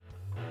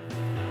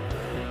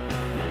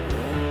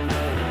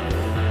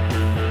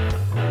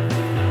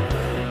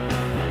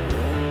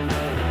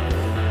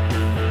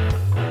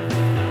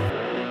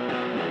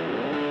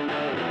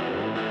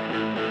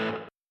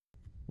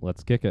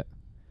Let's kick it.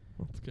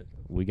 Let's kick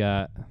it. We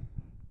got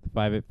the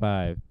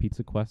 585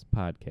 Pizza Quest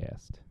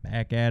podcast.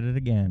 Back at it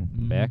again.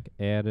 Mhm. Back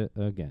at it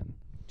again.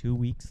 2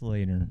 weeks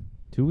later.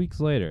 2 weeks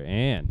later,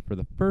 and for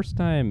the first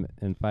time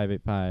in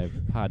 585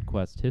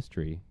 PodQuest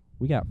history,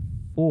 we got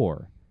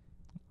 4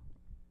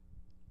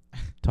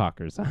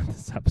 talkers on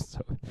this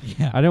episode.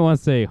 Yeah. I didn't want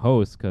to say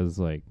host because,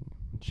 like,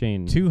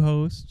 Shane. 2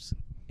 hosts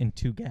and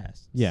 2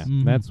 guests. Yeah,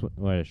 Mhm. that's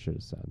what I should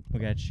have said. We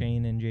got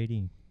Shane and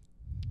JD.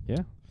 Yeah.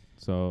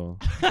 So,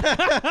 Yeah,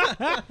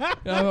 I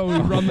thought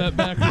we'd run that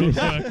back real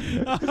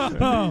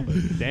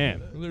quick.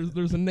 damn.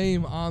 There's a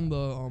name on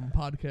the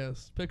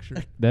podcast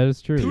picture. That is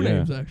true. 2 yeah.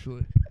 names,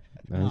 actually.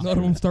 That is None of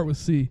true. them start with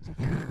C.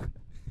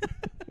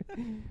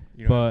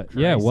 You don't But, have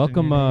yeah, Christ in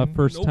welcome your name?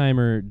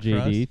 first-timer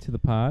JD Trust. to the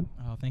pod.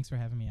 Oh, thanks for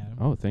having me, Adam.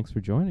 Oh, thanks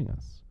for joining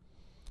us.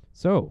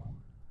 So,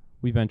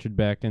 we ventured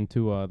back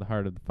into the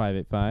heart of the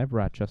 585,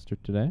 Rochester,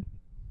 today.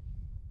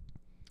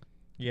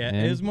 Yeah,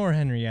 And- it was more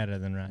Henrietta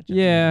than Rochester.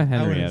 Yeah, I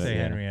Henrietta, wouldn't say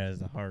yeah. Henrietta's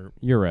the heart.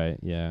 You're right,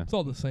 yeah. It's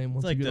all the same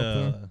once It's like you get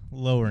up the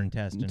lower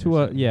intestine. To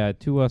or us, yeah,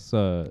 to us,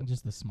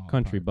 Just the small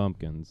country part.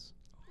 bumpkins.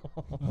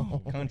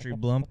 Oh. Country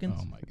Blumpkins.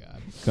 Oh my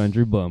God.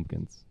 Country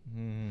bumpkins.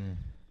 Mm.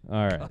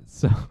 All right,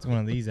 so It's one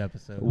of these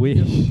episodes. we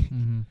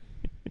Mm-hmm.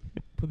 there.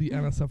 Put the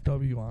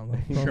NSFW on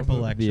there.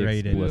 Triple X The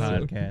rated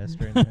explicit.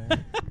 podcast right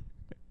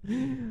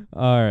there.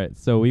 all right,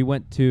 so we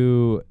went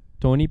to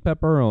Tony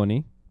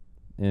Pepperoni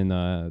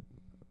in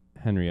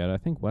Henrietta. I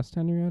think West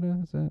Henrietta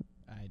is that?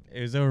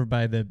 It was over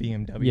by the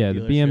BMW. Yeah, the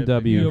dealership.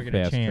 If you BMW ever get a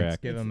fast chance,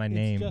 track. Give It's- him my it's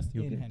name. just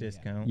You'll in get a Henrietta.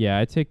 discount. Yeah,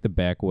 I take the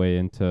back way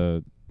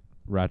into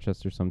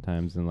Rochester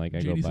sometimes, and like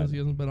I go JD by. says he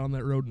hasn't been on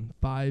that road in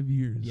 5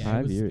 years. Yeah, 5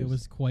 it was, years. It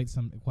was quite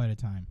a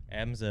time.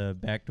 Adam's a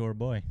backdoor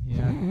boy.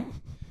 Yeah.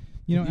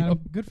 You know, Yep. Adam,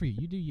 good for you.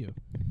 You do you.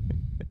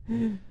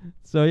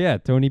 So yeah,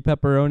 Tony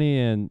Pepperoni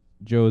and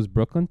Joe's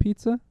Brooklyn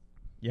Pizza.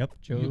 Yep,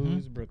 Joe's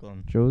Mhm.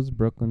 Brooklyn. Joe's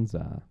Brooklyn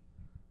Za.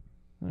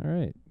 All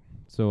right.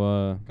 So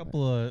A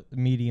couple of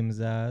medium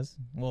zaz.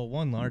 Well,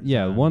 one large.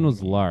 yeah, za, one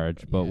was maybe.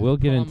 large, but Yeah, we'll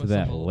get into Promise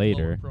that him a lower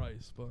later.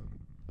 price, but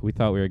We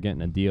thought we were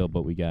getting a deal,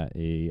 but we got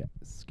a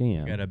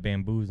scam. Got a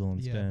bamboozle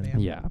Yeah, instead. bam-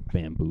 Yeah,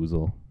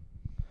 bamboozle.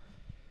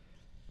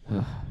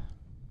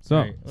 So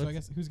Right, So I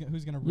let's- guess who's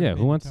gonna? yeah, rip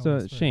who in wants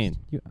Tony's to? first? Shane,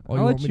 Oh, you I'll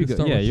want let me you to go.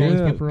 start Yeah, with you're Tony's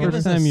the pepperoni? Give first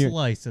us time a you're.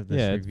 slice of this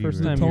Yeah, it's review.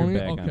 first time review. you're Tony.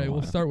 back on Okay, the we'll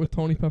line. start with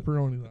Tony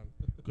Pepperoni then.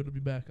 Good to be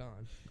back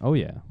on. Oh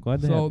yeah,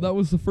 glad to have So you. that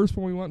was the first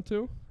one we went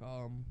to.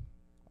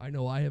 I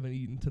know I haven't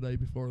eaten today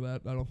before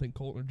that. I don't think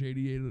Colton or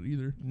JD ate it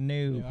either. No,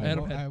 Yeah,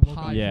 Adam I had will-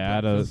 pie. Yeah,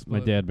 for breakfast, my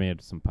but dad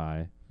made some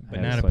pie. but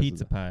I had not a slice of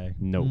pizza it. pie.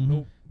 Nope, Mhm.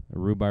 Nope. a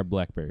rhubarb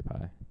blackberry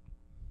pie.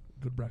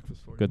 Good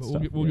breakfast for you. Good But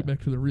stuff, We'll get yeah.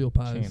 back to the real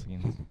pies.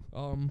 Champions.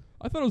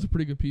 I thought it was a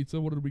pretty good pizza.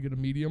 What did we get? A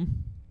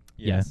medium?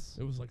 Yes,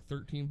 It was like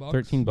 $13.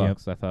 13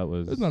 bucks. I thought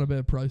was. It's not a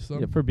bad price though.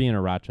 Yeah, for being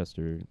a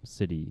Rochester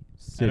city.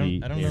 I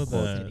don't air know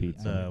quality the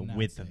pizza. I would not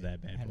width say of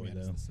that bad boy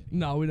Henrietta's though. the city.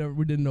 No, we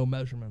didn't know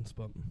measurements,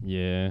 but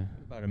Yeah,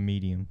 About a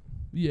medium.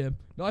 yeah.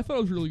 No, I thought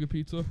it was really good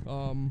pizza.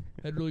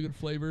 Had really good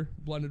flavor,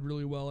 blended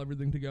really well,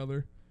 everything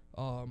together.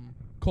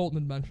 Colton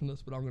had mentioned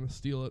this, but I'm gonna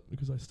steal it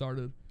because I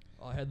started.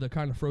 I had the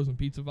kind of frozen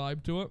pizza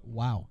vibe to it.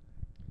 Wow.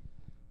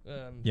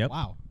 And Yep.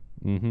 Wow.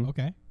 mm-hmm.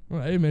 Okay.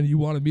 well, hey man, you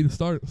wanted me to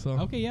start, so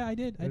Okay. Yeah, I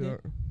did. I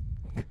did.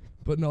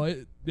 But no,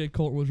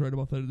 Colton was right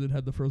about that. It did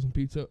have the frozen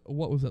pizza.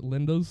 What was it?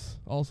 Linda's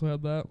also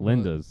had that. but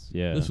Linda's.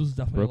 Yeah, This was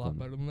definitely a Brooklyn. lot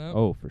better than that.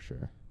 Oh, for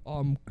sure.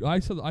 I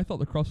thought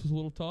the crust was a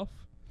little tough.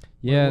 but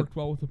it Yeah, worked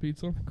well with the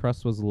pizza.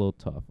 crust was a little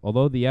tough.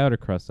 Although the outer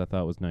crust I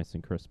thought was nice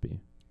and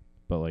crispy,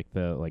 but like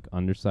the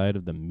underside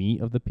of the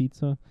meat of the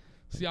pizza.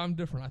 See, I'm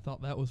different. I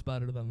thought that was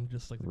better than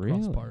just like the Really?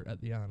 crust part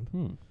at the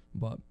end.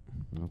 But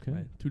Okay,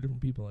 hey, 2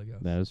 different people, I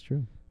guess. that is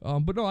true.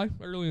 But no, I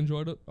really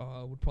enjoyed it.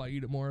 Would probably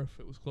eat it more if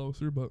it was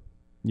closer, but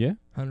Yeah.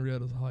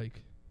 Henrietta's a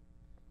hike.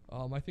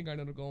 I think I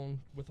ended up going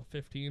with a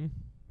 15.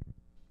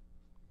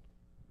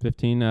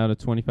 15 out of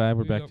 25.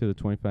 We're back Yep. to the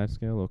 25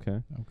 scale.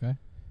 Okay. Okay.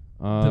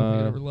 Didn't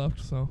think it ever left,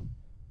 so.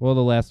 Well,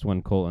 the last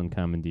one Colton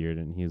commandeered,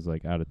 and he's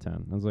like out of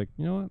 10. I was like,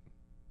 you know what?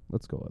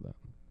 Let's go with that.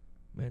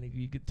 Man,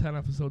 you get 10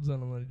 episodes in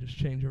and then you just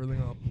change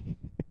everything up.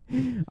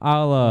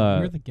 I'll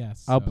You're the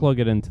guest. I'll so- plug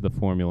it into the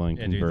formula and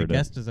Yeah, convert dude, the it.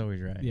 guest is always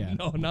right. Yeah.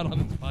 No, not on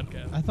this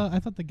podcast. I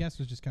thought the guest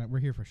was just kind of. We're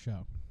here for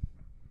show.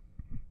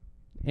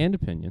 And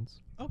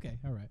opinions. Okay.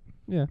 All right.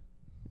 Yeah.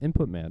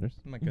 Input matters.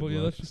 My good But yeah,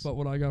 that's looks. just about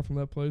what I got from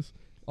that place.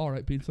 All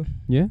right, pizza.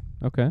 Yeah.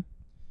 Okay.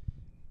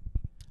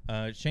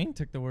 Shane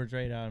took the words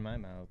right out of my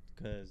mouth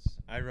because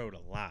I wrote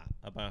a lot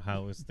about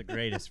how it was the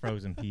greatest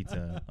frozen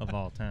pizza of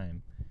all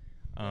time.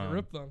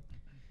 Rip them.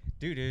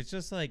 Dude, it was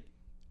just like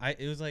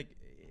it was like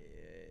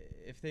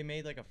if they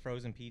made like a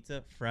frozen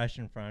pizza fresh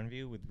in front of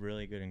you with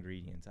really good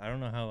ingredients. I don't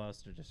know how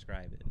else to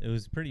describe it. It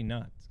was pretty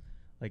nuts.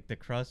 Like the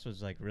crust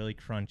was like really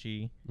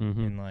crunchy Mm-hmm.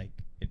 and like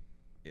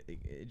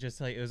it just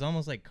like it was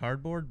almost like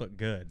cardboard but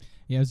good.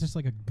 Yeah, it was just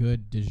like a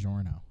good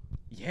DiGiorno.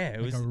 Yeah, it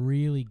Like was a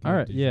really good All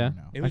right, DiGiorno. yeah.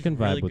 it I was can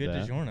really vibe with good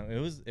that. DiGiorno.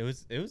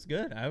 It was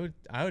good. I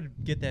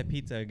would get that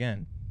pizza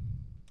again.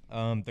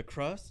 The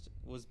crust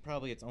was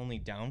probably its only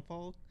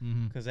downfall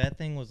Mm-hmm. because that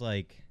thing was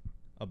like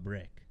a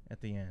brick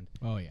at the end.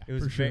 Oh yeah. It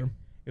was For sure.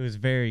 It was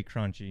very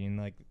crunchy, and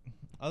like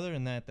other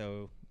than that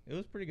though, it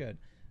was pretty good.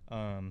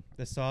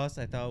 The sauce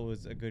I thought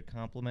was a good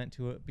compliment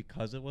to it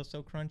because it was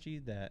so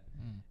crunchy that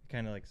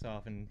kind of like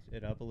softened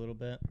it up a little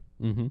bit.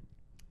 Mm-hmm.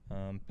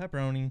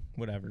 Pepperoni,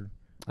 whatever.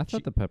 I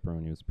thought the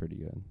pepperoni was pretty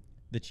good.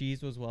 The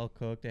cheese was well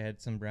cooked. It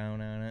had some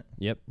brown on it.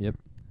 Yep.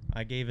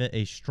 I gave it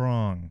a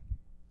strong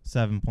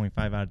 7.5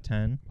 out of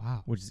 10,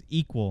 Wow. which is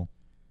equal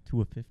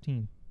to a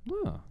 15.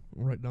 Oh,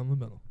 Right down the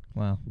middle.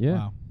 Wow. yeah.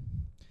 Wow.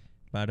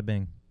 Bada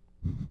bing.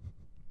 All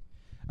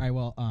right.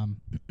 Well,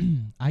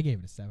 I gave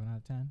it a 7 out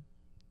of 10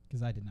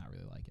 because I did not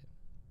really like it.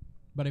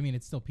 But I mean,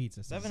 it's still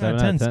pizza. So 7 out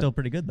of 10 is still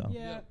pretty good though.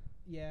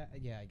 Yeah, I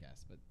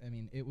guess. But I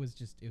mean, it was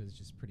just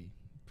pretty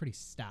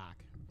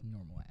stock,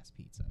 normal ass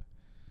pizza.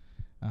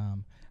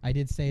 I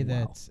did say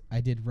that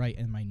I did write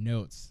in my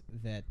notes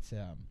that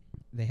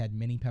they had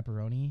mini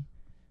pepperoni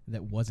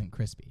that wasn't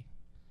crispy,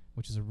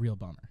 which is a real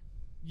bummer.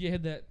 You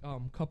had that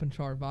cup and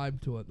char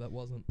vibe to it that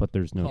wasn't But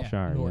there's no cup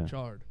char. nor Yeah.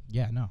 charred.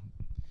 Yeah, no,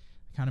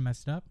 kind of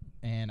messed up,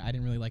 and I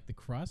didn't really like the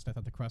crust. I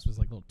thought the crust was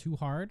like a little too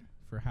hard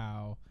for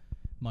how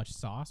much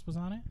sauce was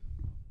on it.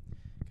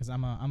 Because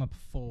I'm a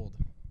fold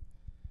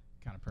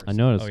kind of person. I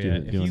noticed Oh you yeah.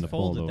 If doing you the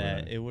fold folded over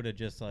that, there. it would have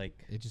just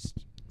like It just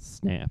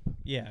Snap. it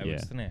Yeah.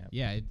 would snap.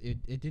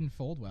 it didn't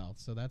fold well,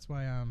 so that's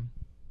why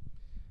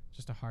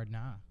just a hard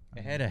nah.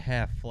 It had a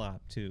half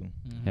flop too.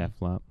 Half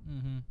flop.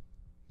 Mm-hmm.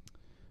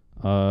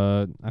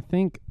 I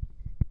think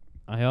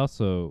I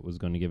also was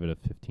going to give it a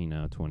 15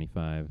 out of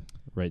 25,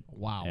 right?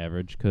 Wow.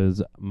 Average,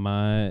 because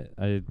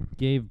I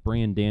gave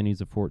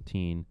Brandanny's a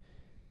 14,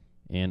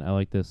 and I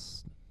like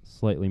this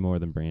slightly more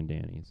than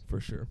Brandanny's. For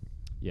sure.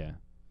 Yeah,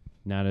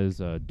 not as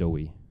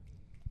doughy.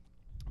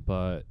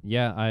 But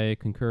yeah, I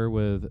concur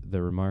with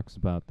the remarks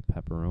about the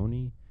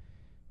pepperoni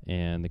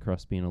and the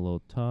crust being a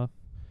little tough.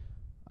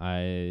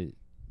 I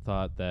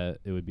thought that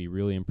it would be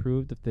really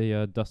improved if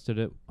they dusted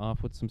it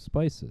off with some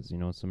spices,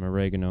 some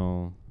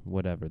oregano,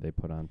 whatever they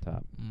put on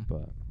top.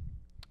 But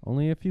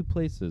only a few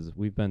places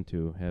we've been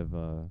to have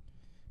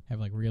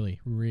like really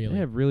they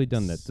have really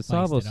done that. spiced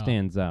DeSalvo it up.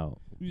 stands out.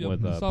 Yeah,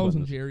 with Sal's putting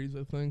and this- Jerry's,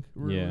 I think,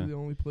 were Yeah. really the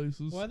only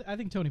places. Well, I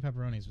think Tony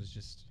Pepperoni's was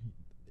just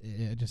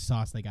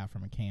sauce they got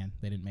from a can.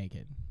 They didn't make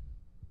it.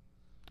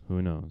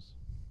 Who knows?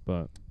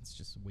 But It's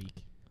just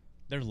weak.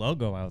 Their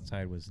logo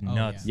outside was Oh,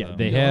 nuts. yeah, though.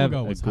 they The have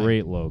logo a was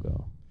great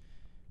logo.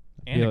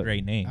 and Yeah. a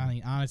great name. I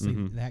mean, honestly,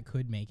 Mhm. that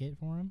could make it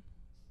for him.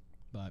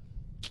 But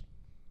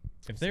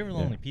If they were the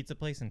Yeah. only pizza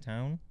place in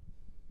town,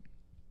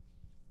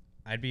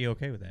 I'd be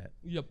okay with that.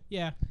 Yep.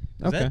 yeah,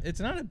 'Cause Okay. it's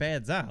not a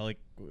bad za. Like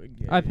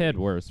I've had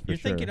worse for You're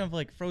sure. thinking of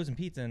like frozen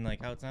pizza and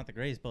like how it's not the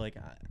greatest, but like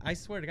I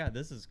swear to God,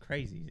 this is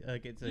crazy.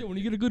 Like it's Yeah, when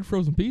you get a good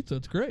frozen pizza,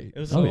 it's great. it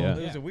was Oh, a, yeah.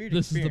 it was a weird.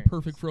 This is experience. the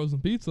perfect frozen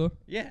pizza.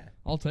 Yeah,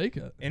 I'll take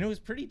it. and it was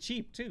pretty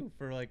cheap too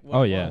for like what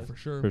Oh, it yeah. was. For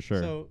sure. for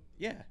sure. So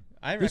yeah,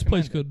 I This recommend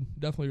place it. could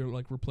definitely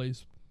like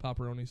replace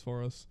pepperonis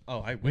for us. Oh,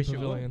 I in wish it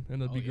would. Pavilion,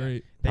 and it'd Oh, be yeah.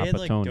 great. They had Papa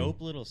like Tony. dope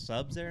little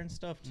subs there and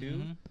stuff too.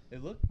 Mhm.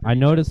 It looked. I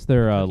pretty noticed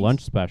their dope. Cookies.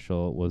 lunch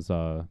special was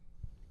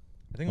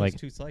I think like it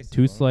was 2 slices.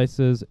 two wasn't it?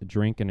 slices, a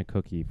drink, and a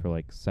cookie for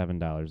like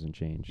 $7 and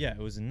change. Yeah, it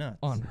was nuts.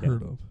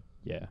 Unheard of.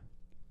 Yeah.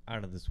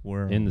 Out of this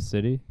world. In the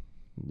city.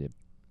 Yep.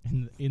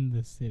 in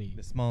the city.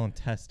 the small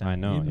intestine. I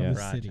know, In yeah.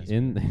 the city. Rochester.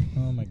 In.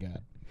 Oh my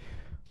God.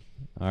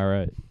 All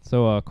right.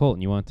 So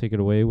Colton, you want to take it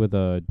away with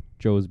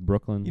Joe's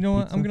Brooklyn? You know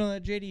what? pizza? I'm gonna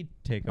let JD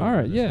take over. All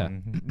right, this yeah.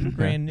 one.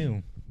 Brand new.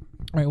 All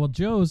right. Well,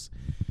 Joe's.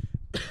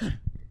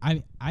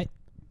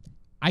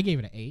 I gave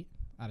it an 8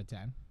 out of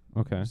 10.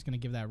 Okay. I'm just gonna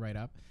give that right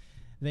up.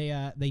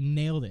 They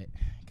nailed it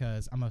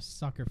because I'm a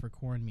sucker for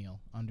cornmeal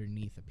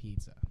underneath a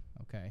pizza.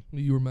 Okay.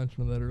 You were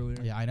mentioning that earlier.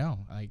 Yeah, I know.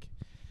 Like,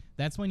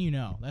 that's when you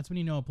know. That's when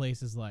you know a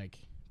place is like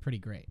pretty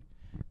great.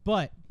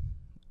 But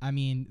I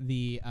mean,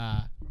 the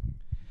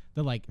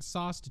like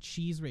sauce to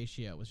cheese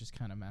ratio was just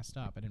kind of messed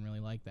up. I didn't really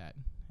like that,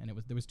 and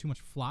there was too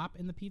much flop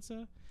in the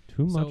pizza.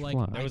 Too So, much like,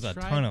 flop. There was a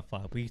tried- ton of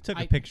flop. We took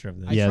a I- picture of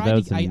this. I Yeah, tried that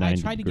was to, a I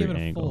 90 tried to give it a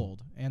degree angle.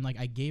 fold, and like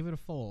I gave it a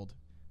fold,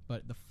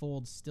 but the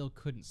fold still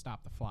couldn't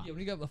stop the flop. Yeah, when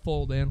you got the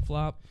fold and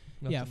flop.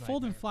 that's Yeah, a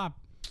fold and nightmare. flop,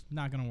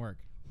 not gonna work.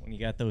 When you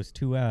got those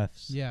 2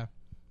 Fs, Yeah.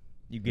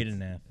 you get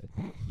an F.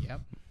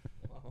 Yep.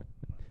 Wow.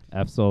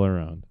 F's all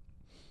around.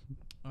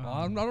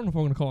 I don't know if I'm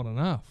going to call it an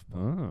F.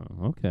 Oh,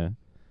 okay.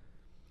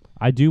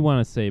 I do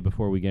want to say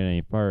before we get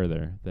any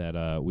further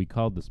that we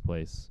called this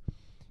place,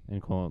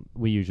 and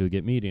we usually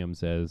get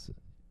mediums, as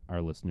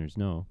our listeners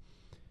know,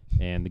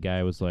 and the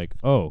guy was like,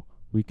 "Oh,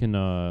 we can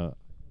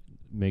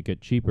make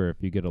it cheaper if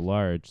you get a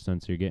large,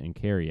 since you're getting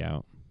carry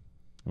out."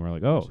 And we're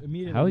like, "Oh, Which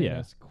immediately hell made yeah,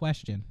 us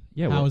question.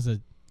 yeah, How well, is a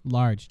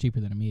large cheaper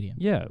than a medium?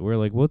 yeah." We're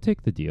like, "We'll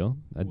take the deal."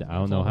 I Well,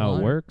 don't know that's how all it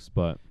right. works,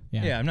 but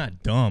Yeah, I'm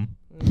not dumb.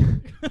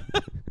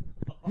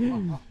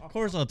 Of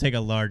course, I'll take a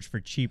large for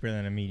cheaper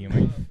than a medium. Are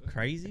you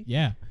crazy?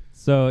 Yeah.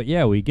 so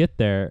yeah, we get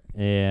there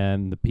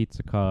and the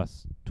pizza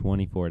costs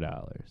 $24.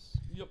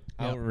 Yep.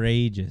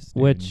 Outrageous.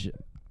 dude. Which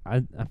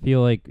I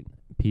feel like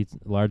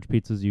large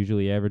pizzas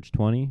usually average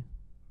 20.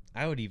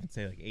 I would even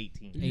say like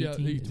 18. Yeah,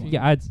 18.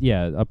 18.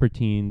 Yeah, upper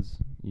teens,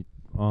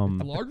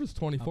 The large was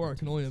 24. I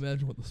can only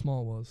imagine what the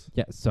small was.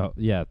 Yeah, so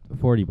yeah,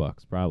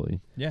 $40 probably.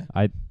 Yeah.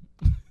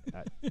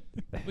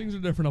 Things are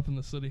different up in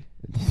the city.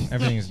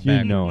 Everything's You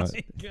back. know Oh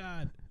it. my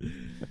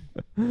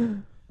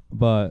God.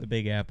 But The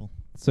Big Apple.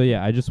 so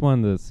yeah, I just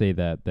wanted to say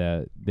that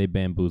they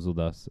bamboozled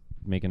us,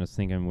 making us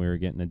thinking we were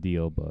getting a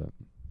deal, but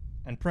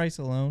And price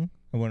alone,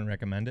 I wouldn't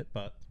recommend it,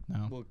 but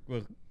No.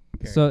 we'll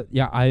carry so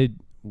yeah,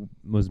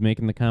 was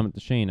making the comment to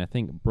Shane. I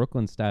think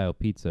Brooklyn style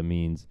pizza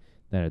means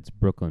that it's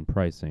Brooklyn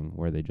pricing,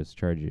 where they just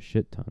charge you a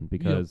shit ton.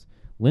 Because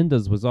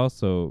Linda's was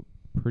also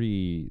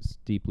pretty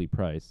steeply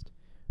priced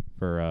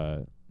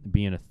for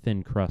being a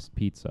thin crust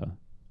pizza.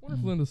 Wonder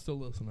if Linda's still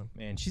listening.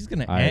 Man, she's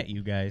gonna I- at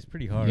you guys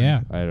pretty hard.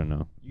 Yeah. I don't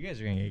know. You guys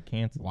are gonna get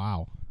canceled.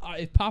 Wow.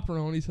 If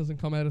Pepperoni's hasn't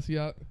come at us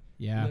yet.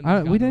 Yeah. Linda's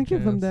got We no didn't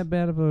give them chance. that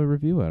bad of a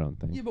review, I don't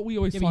think. Yeah, but we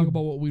always Yeah, but talk you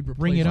about what we'd replace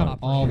Bring it up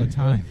all the Pepperoni.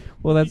 time.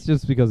 Well, that's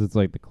just because it's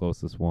like the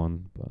closest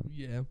one. But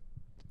Yeah.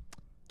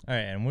 All right,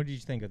 and what did you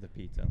think of the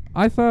pizza?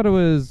 I thought it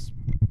was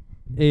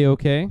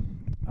A-okay.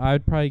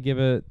 I'd probably give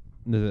it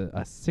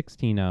a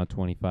 16 out of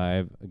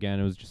 25. Again,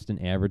 it was just an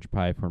average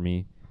pie for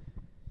me.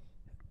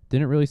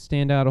 Didn't really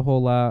stand out a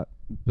whole lot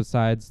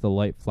besides the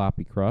light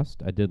floppy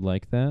crust. I did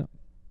like that.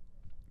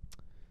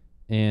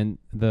 And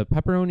the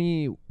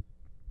pepperoni,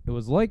 it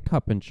was like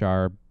cup and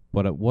char,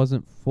 but it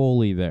wasn't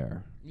fully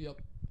there.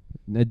 Yep.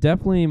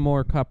 Definitely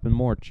more cup and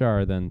more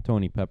char than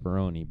Tony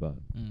Pepperoni, but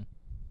Mm.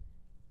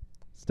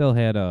 still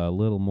had a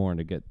little more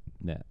to get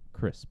that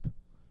crisp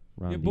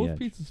around Yeah, the both edge.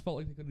 pizzas felt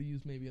like they could have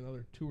used maybe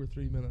another 2 or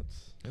 3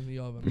 minutes in the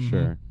oven. For Mhm.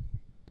 sure.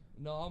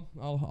 No,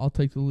 I'll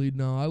take the lead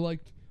now.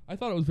 I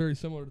thought it was very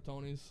similar to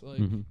Tony's. Like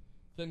Mhm.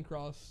 thin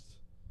crust,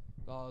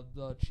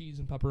 the cheese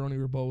and pepperoni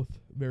were both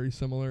very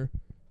similar.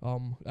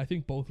 I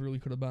think both really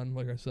could have been,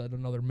 like I said,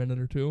 another minute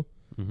or two.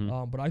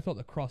 Mhm. But I thought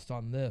the crust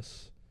on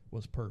this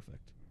was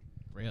perfect.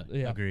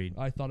 Really? Yeah, Agreed.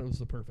 I thought it was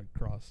the perfect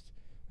crust.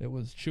 It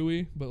was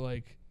chewy, but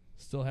like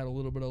still had a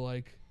little bit of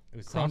like It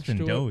was crunch soft and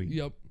to doughy. it.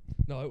 Yep.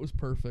 No, it was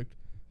perfect.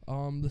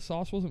 The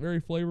sauce wasn't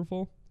very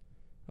flavorful.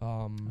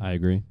 I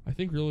agree. I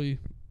think really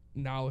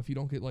now if you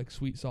don't get like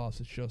sweet sauce,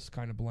 it's just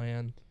kind of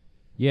bland.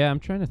 Yeah, I'm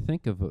trying to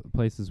think of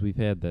places we've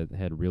had that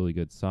had really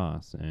good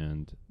sauce,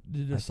 and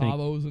The I think-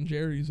 Savos and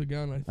Jerry's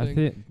again, I I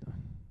think.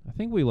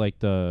 think we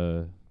liked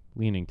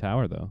Leaning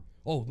Tower though.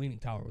 Oh, Leaning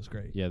Tower was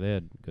great. Yeah, they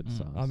had good Mm.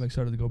 sauce. I'm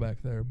excited to go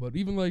back there. But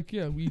even like,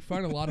 yeah, we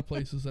find a lot of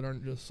places that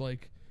aren't just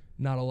like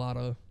not a lot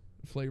of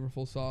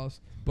flavorful sauce,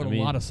 but I a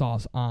mean- lot of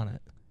sauce on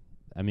it.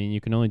 I mean, you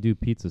can only do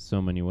pizza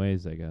so many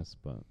ways, I guess,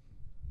 but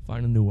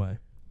Find a new way.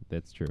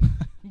 that's true.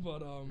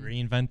 But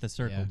Reinvent the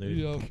circle, Yeah. dude.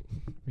 yeah.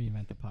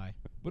 Reinvent the pie.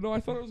 But no, I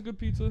thought it was a good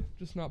pizza,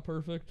 just not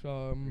perfect.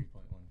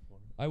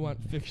 I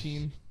went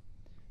 15.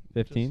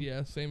 15? Just,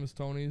 yeah, same as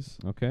Tony's.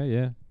 Okay,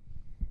 yeah.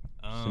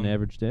 Just an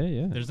average day,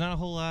 yeah. There's not a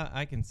whole lot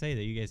I can say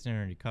that you guys didn't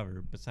already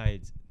cover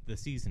besides the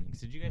seasonings.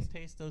 Did you guys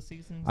taste those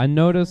seasonings? I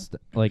noticed,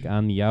 like,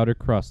 on the outer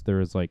crust, there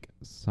was, like,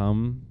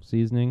 some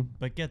seasoning.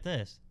 But get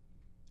this,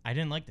 I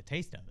didn't like the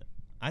taste of it.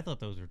 I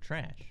thought those were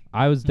trash.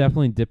 I was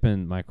definitely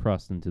dipping my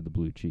crust into the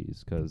blue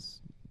cheese,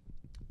 because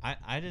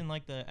I didn't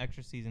like the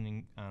extra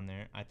seasoning on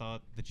there. I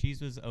thought the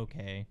cheese was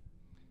okay,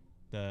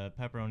 the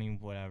pepperoni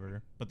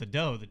whatever, but the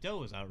dough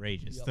was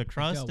outrageous. Yep. The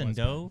crust dough and was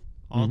dough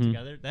all Mhm.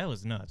 together, that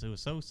was nuts. It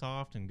was so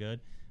soft and good.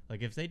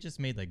 Like if they just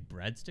made like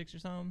breadsticks or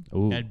something,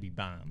 Ooh. that'd be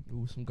bomb.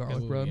 Ooh, some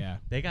garlic Ooh, bread. Yeah.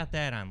 They got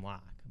that on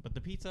lock. But the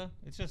pizza,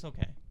 it's just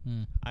okay.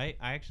 Mm. I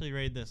actually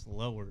rated this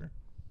lower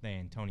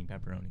than Tony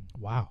Pepperoni.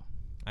 Wow.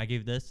 I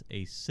gave this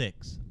a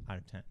 6 out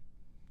of 10.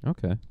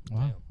 okay.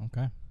 Wow.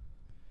 Okay.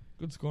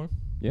 Good score.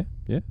 Yeah,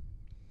 yeah.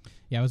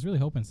 Yeah, I was really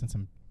hoping since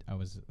I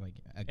was like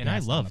a And I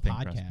guest love on a thin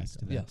crust podcast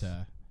pizza. that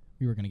Yes.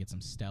 we were gonna get some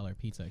stellar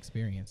pizza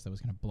experience that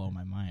was gonna blow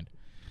my mind.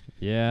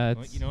 Yeah,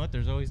 Well, it's you know what?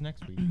 There's always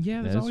next week.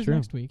 Yeah, there's That's always true.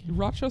 next week.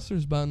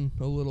 Rochester's been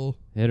a little.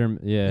 hit or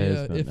yeah.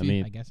 it's been- I iffy.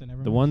 mean, I guess I never.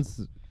 the missed.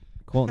 ones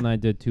Colton and I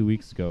did 2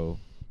 weeks ago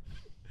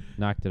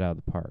knocked it out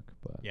of the park.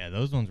 But Yeah,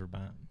 those ones were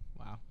bomb.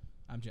 Wow,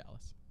 I'm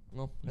jealous.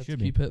 Well, You let's should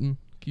keep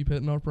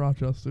hitting up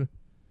Rochester.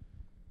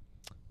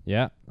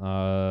 yeah,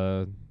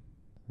 I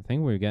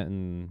think we're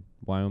getting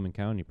Wyoming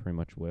County pretty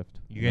much whiffed.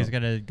 You guys got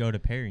to go to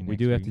Perry next We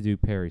do have week. to do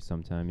Perry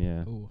sometime.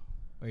 Yeah, Ooh,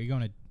 are you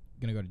gonna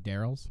go to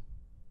Daryl's?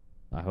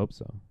 I hope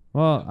so.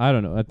 Well, I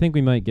don't know. I think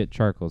we might get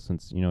charcoal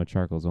since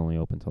charcoal's only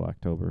open till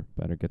October.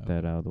 Better get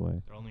that out of the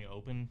way. They're only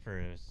open for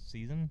a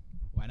season?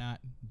 Why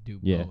not do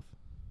Yeah. both?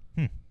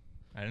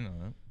 I didn't know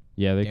that.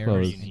 Yeah, they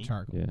Daryl's close. and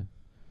charcoal. Yeah,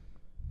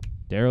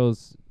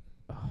 Daryl's.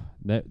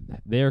 That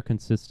they are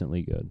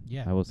consistently good.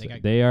 Yeah, I will they say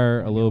got they are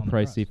a cornmeal little on the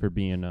pricey crust. for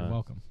being You're a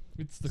welcome.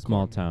 It's the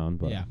small corn. town,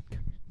 but Yeah.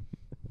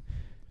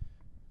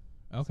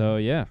 Okay. so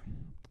yeah.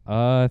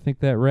 I think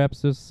that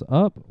wraps us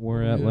up.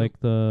 We're Oh, at yeah. like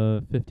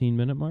the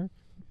 15-minute mark.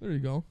 There you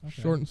go.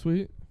 Okay. Short and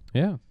sweet.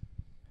 Yeah.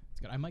 It's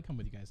good. I might come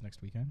with you guys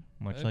next weekend.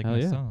 Much Hey. like Hell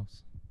my yeah.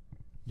 sauce.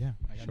 Yeah,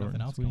 I got Short nothing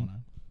and else sweet. going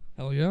on.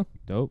 Hell yeah.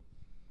 Dope.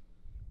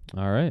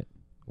 All right.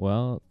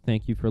 Well,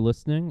 thank you for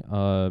listening.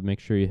 Make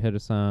sure you hit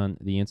us on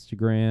the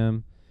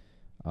Instagram.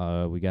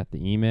 We got the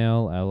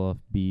email,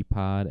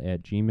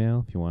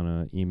 lfbpod@gmail.com, if you want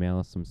to email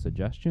us some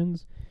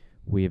suggestions.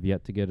 we have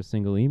yet to get a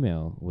single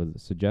email with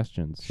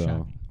suggestions. So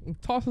Shocking.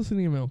 Toss us an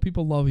email.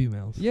 People love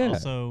emails. yeah.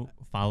 Also,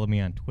 follow me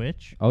on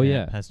Twitch. Oh, at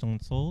yeah.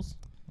 Pestilent Souls.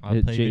 I'll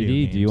play video JD,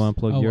 do you games. want to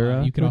plug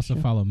your? You can Twitch also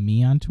channel? follow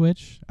me on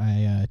Twitch.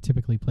 I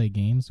typically play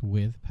games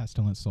with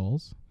Pestilent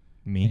Souls.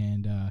 Me?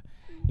 And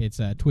it's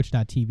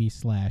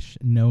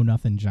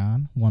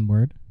twitch.tv/KnowNothingJohn. One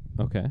word.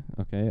 Okay.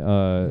 we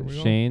go.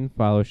 Shane,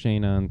 follow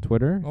Shane on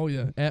Twitter. Oh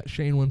yeah, at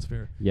Shane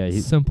Winsfair. Yeah,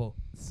 he's Simple.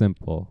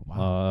 simple.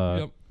 Wow.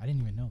 Yep. I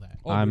didn't even know that.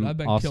 Oh, I'm dude, I've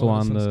been also killing it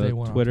on since the day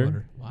one Twitter. on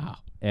Twitter. Wow.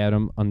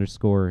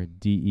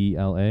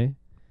 Adam_DELA.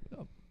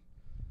 Yep.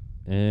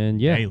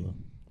 And yeah, Halo.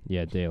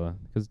 yeah, Dela,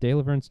 because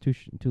Dela Vern's too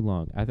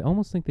long. I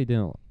almost think they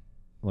didn't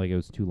like it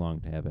was too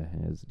long to have it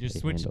as Just a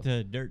switch handle.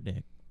 to Dirt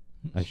Dick.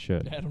 I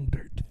should. Adam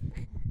Dirt.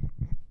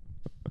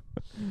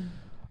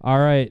 All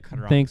right, Cut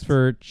her off. thanks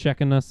for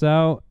checking us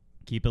out.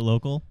 Keep it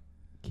local.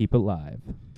 Keep it live.